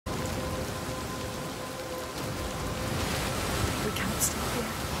stay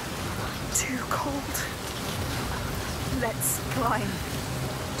here. Too cold. Let's climb.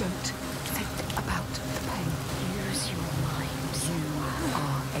 Don't think about the pain. Use your mind. You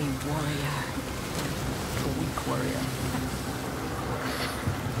are a warrior. A weak warrior.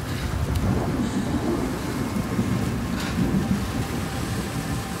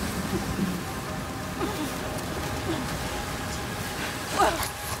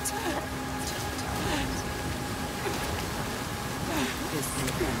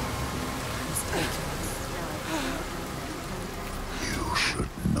 You should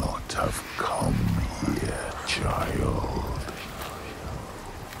not have come here, child.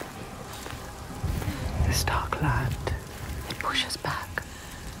 This dark land, it pushes back.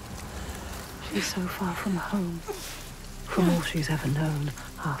 She's so far from home, from all she's ever known,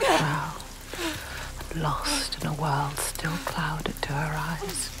 half drowned, and lost in a world still clouded to her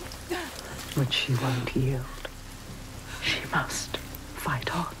eyes. But she won't yield. She must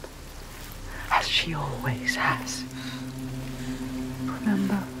fight on, as she always has.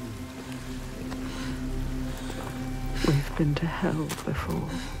 Remember, we've been to hell before.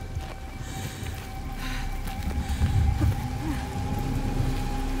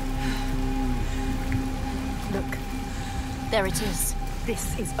 Look. There it is.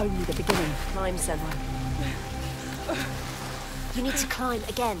 This is only the beginning. Climb, Senua. You need to climb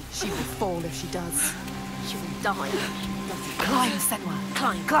again. She will fall if she does. You will die. Climb, Senua.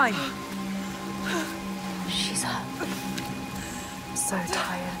 Climb. Climb. She's hurt. So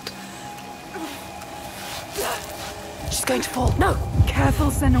tired. She's going to fall. No!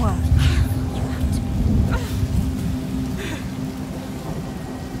 Careful, Senua. You have to.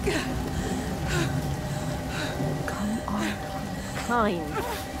 Come on. Climb.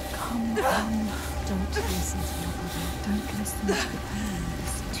 Come on. Don't listen to your body. Don't listen to the pain.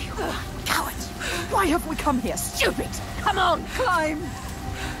 Listen to your mind. Coward! Why have we come here? Stupid! Come on! Climb!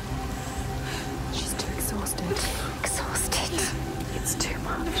 She's too exhausted. Exhausted. It's too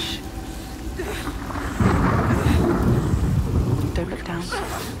much. Don't look down.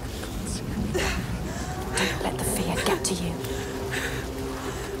 Don't let the fear get to you.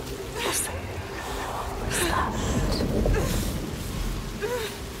 What's that?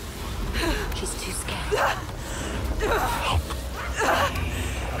 She's too scared.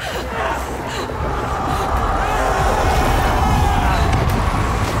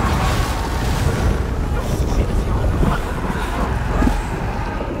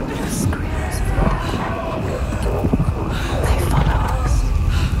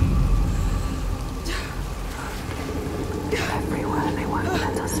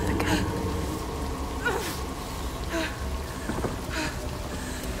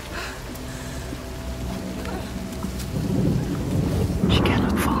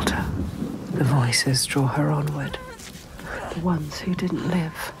 Voices draw her onward. The ones who didn't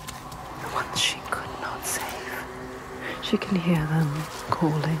live. The ones she could not save. She can hear them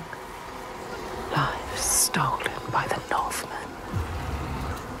calling. Lives stolen by the Northmen.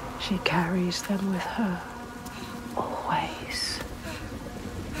 She carries them with her. Always.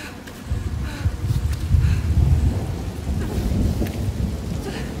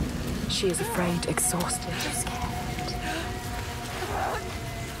 She is afraid, exhausted, scared.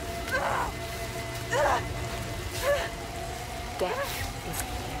 Death is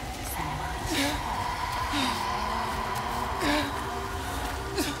here,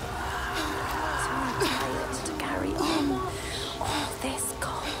 Too tired to carry on. All this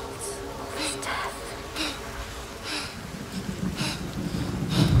cold, all this death.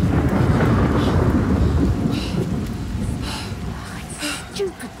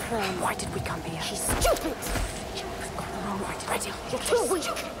 Stupid plan. Why did we come here? She's stupid. Ready. You're too weak.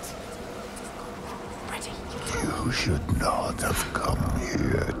 Ready. You should not have come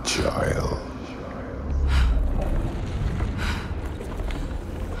here, child.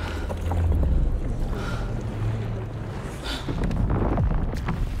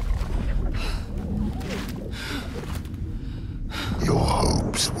 Your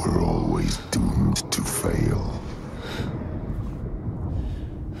hopes were always doomed to fail.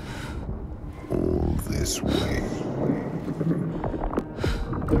 All this way.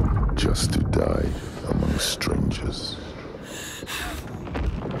 Just to die among strangers.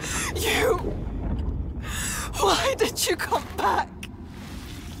 You! Why did you come back?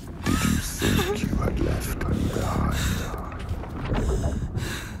 Did you think you had left me behind?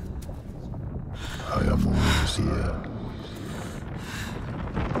 I am always here.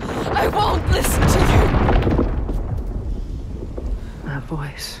 I won't listen to you! Her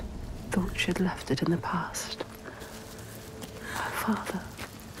voice thought she'd left it in the past. Her father.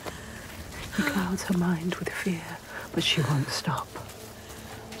 He clouds her mind with fear, but she won't stop.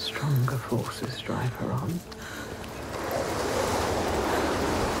 Stronger forces drive her on.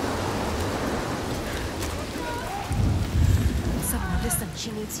 Senua, listen.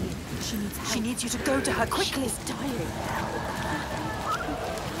 She needs you. She needs help. She needs you to go to her quickly. She's dying.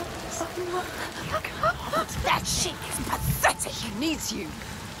 That shit is pathetic. She needs you.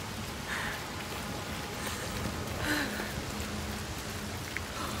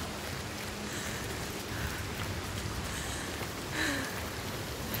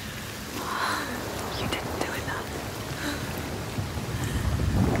 You didn't do enough.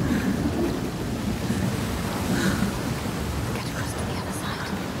 Get across to the other side.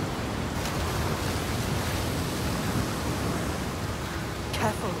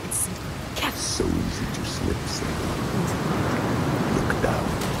 Careful, it's careful. So easy to slip, Saga. Look down.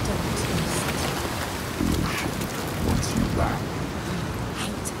 Don't listen. The ocean wants you back.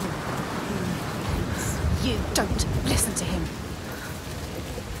 Hate him. He hates you. Don't listen to him.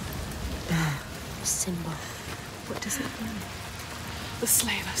 There. A symbol. What does it mean? The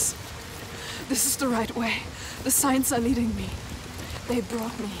slavers. This is the right way. The signs are leading me. They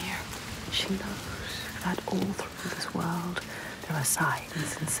brought me here. She knows that all through this world there are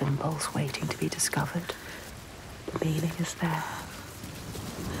signs and symbols waiting to be discovered. The meaning is there.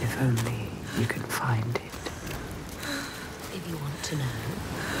 If only you can find it. If you want to know,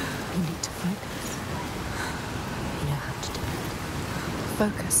 you need to focus. You know how to do it.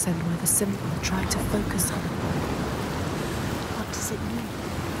 Focus, Senua, the symbol. Try to focus on it. What does it mean?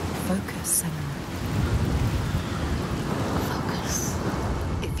 Focus, Senua. Focus.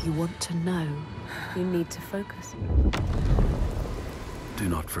 If you want to know, you need to focus. Do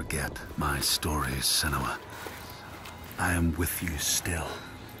not forget my stories, Senua. I am with you still.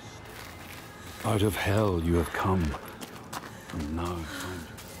 Out of hell you have come. And now find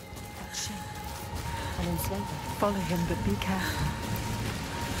you. That ship. An enslaver. Follow him, but be careful.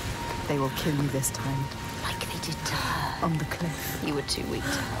 They will kill you this time. Like they did to her. On the cliff. You were too weak to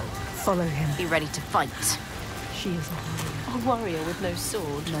help. Follow him. Be ready to fight. She is a warrior. A warrior with no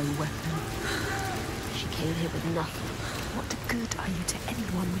sword. No weapon. She came here with nothing. What good are you to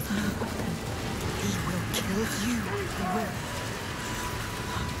anyone with no weapon? He will kill you. He will.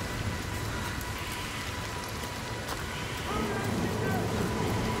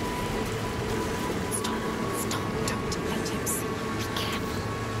 Stop. Don't let him see you. Be careful.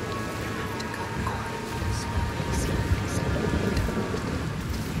 You have to go quiet. Slowly.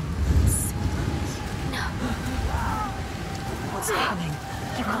 No. What's happening?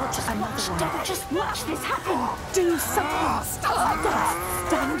 You can't just watch. Don't just watch this happen. Do something! Stop!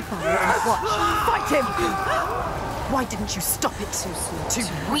 Stand by it and watch. Fight him! Why didn't you stop it? Too slow. Too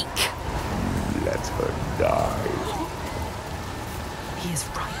weak. Let her die. He is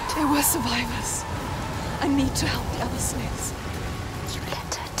right. They were survivors. I need to help the other slaves. You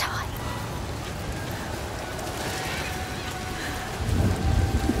let her die.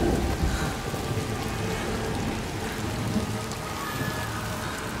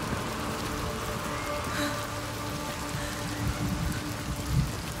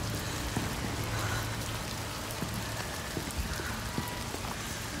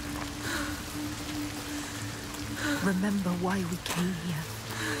 Remember why we came here.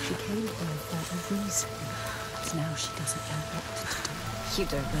 She came here for a reason. But now she doesn't know what to do. You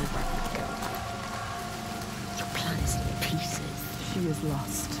don't know where we're going. Your plan is in pieces. She is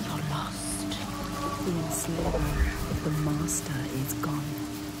lost. You're lost. The enslaver of the master is gone.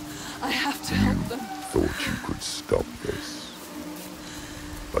 I have to help them. Thought you could stop this.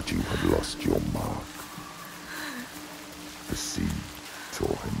 But you had lost your mark. The sea tore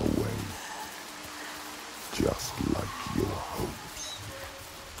him away. Just like your hopes.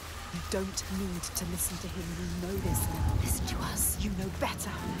 You don't need to listen to him. You know this now. Listen to us. You know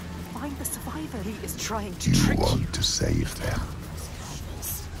better. Find the survivor. He is trying to You trick you. want to save them.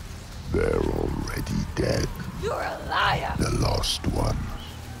 They're already dead. You're a liar. The lost ones.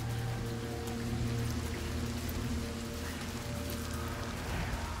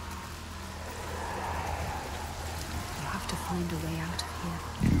 You have to find a way out of here.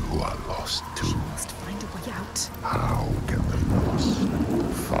 You are lost too. You must find a way out. How can the lost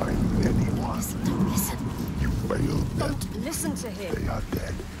find anyone? Don't listen. You failed them. Don't listen to him. They are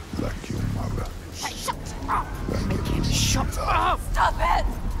dead, like your mother. Hey, shut up. Make him Shut up! Stop it!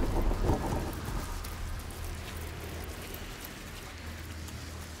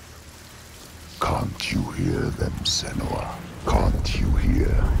 Can't you hear them, Senua? Can't you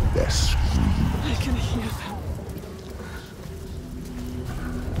hear their scream? I can hear them.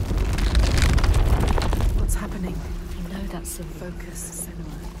 What's happening? You know that's the Focus,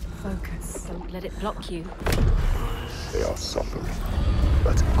 Senua. Focus. Don't let it block you. They are suffering,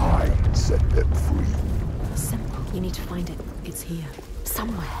 but I set them free. Simple. You need to find it. It's here.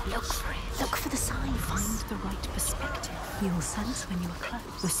 Somewhere. Look for it. Look for the signs. Find the right perspective. You'll sense when you are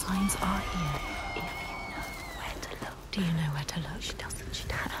close. The signs are here. If you know where to look. Do you know where to look? She doesn't. She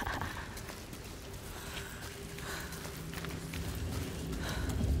doesn't.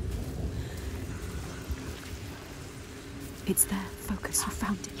 It's there. Focus. You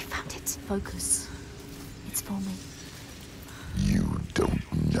found it. You found it. Focus. It's for me. You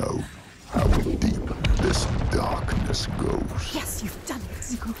don't know how deep this darkness goes. Yes, you've done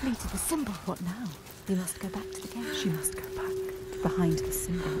it. You completed the symbol. What now? You must go back to the gate. She must go back. Behind the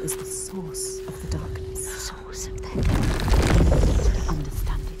symbol is the source of the darkness. The source of them. To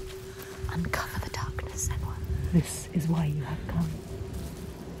understand it. Uncover the darkness, Senua. This is why you have come.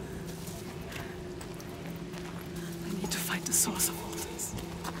 I need to find the source of all this.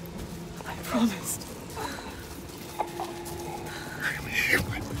 I promised. I'm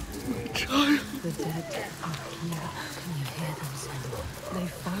human. My child. The dead are here. Can you hear them, Senua? They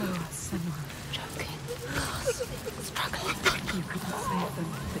follow us, Senua. Choking, gasping, struggling. You couldn't save them,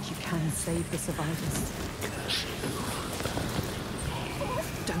 but you can save the survivors.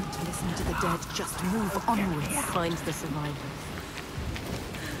 Don't listen to the dead, just move onwards. Find the survivors.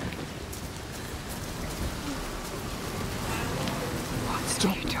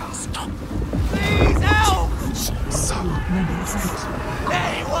 Stop. Stop. Please help!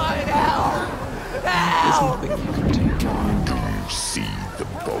 Anyone help! Help! Do you see the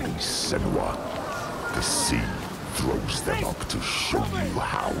bodies, Senua? The sea throws them up to show you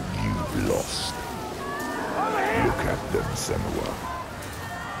how you've lost. Look at them, Senua.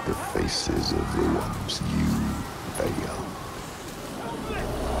 The faces of the ones you failed.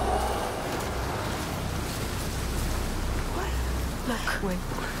 Look,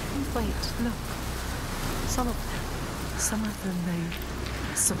 wait, look. Some of them, they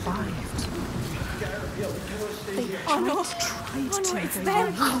survived. They tried to. it's They them.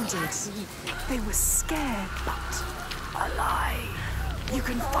 were wounded. They were scared, but alive. You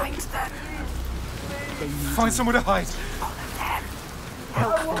can find them. Find somewhere to hide.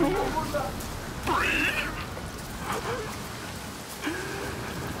 Help them.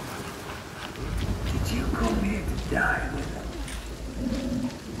 Did you come here to die with them?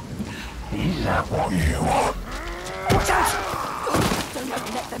 Is that what you want? Watch out! Don't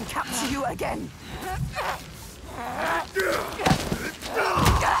let them capture you again. Are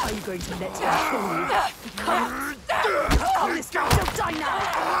you going to let them kill you? Come. Oh, this guy will die now.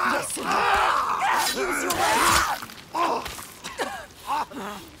 Listen. Use your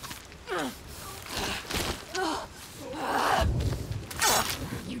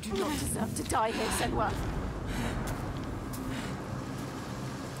You do not deserve to die here, Senua.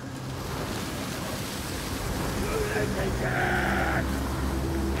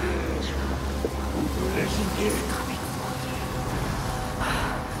 He is coming for you.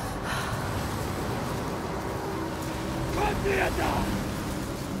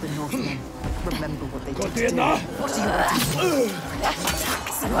 The Northmen, remember what they did to you. What are you waiting for? Attack,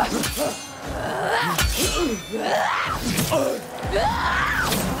 Senua.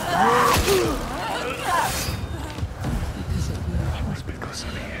 Must be because of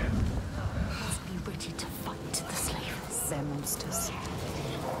you. Must be ready to fight the slavers. They're monsters.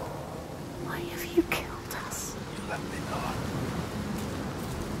 Why have you killed us? Let me know.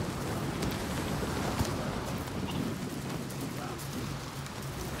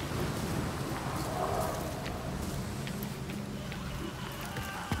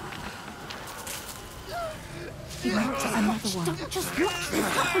 You went to another one. Don't just watch them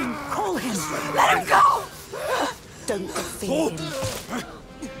happen. Call him. Let him go! Don't defeat him.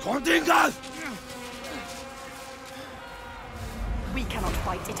 Continue! We cannot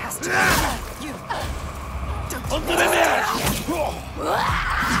fight. It has to be you. Don't.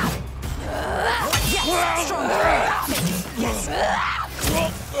 Yes, stronger. Yes.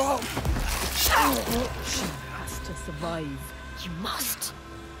 She has to survive. You must.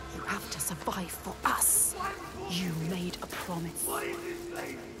 You have to survive for us. You made a promise.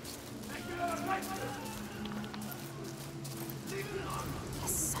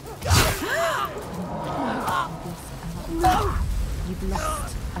 Yes. No! You've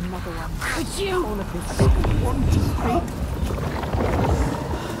lost another one. Could you? All of this. One, two, three.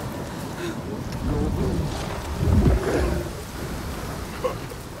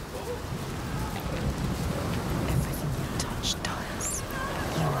 Everything you touch dies.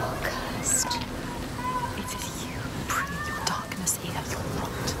 You are cursed. It is you who bring your darkness here. You're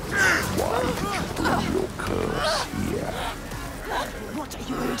rot. Why did you bring your curse here? What are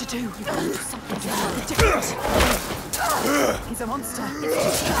you going to do. Something's different. He's a monster.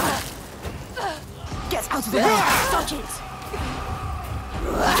 Get out of the way. Dodge it.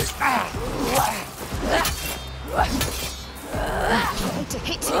 Try to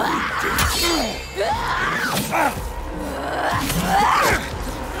hit him.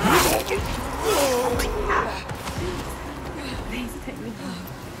 Please take me home.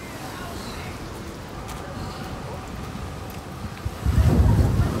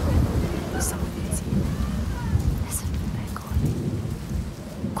 Someone needs you. Listen, they're calling.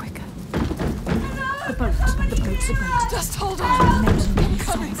 Quicker. The boat's a boat. Just hold on. I'm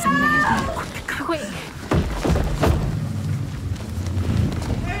coming. Quick.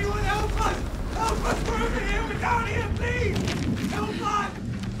 Anyone help us! Help us! We're over here! We're down here, please! Help us!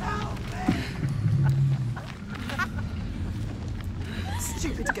 Help me!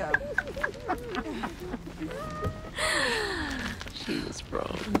 Stupid girl. She was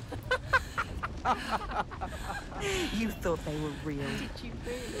wrong. You thought they were real. Did you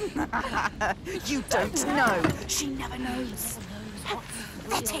really? You don't know. She never knows.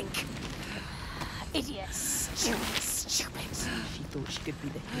 Pathetic. Idiots. Stupid. She thought she could be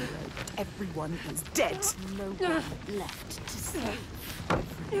the hero, but everyone is dead. No one left to save.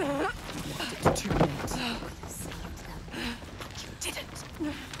 You left it too late. Saved them. But you didn't.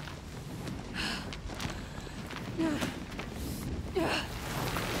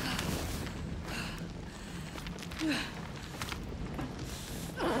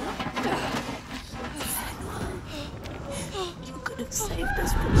 You could have saved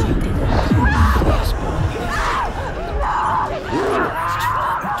us, but you didn't.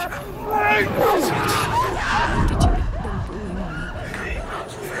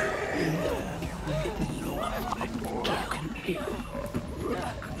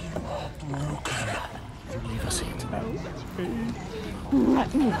 Leave us here to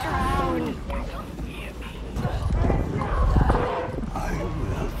Let me down. I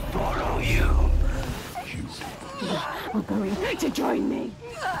will follow you. You're going to join me.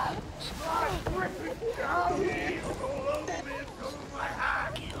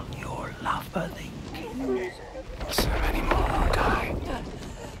 Kill your lover, then.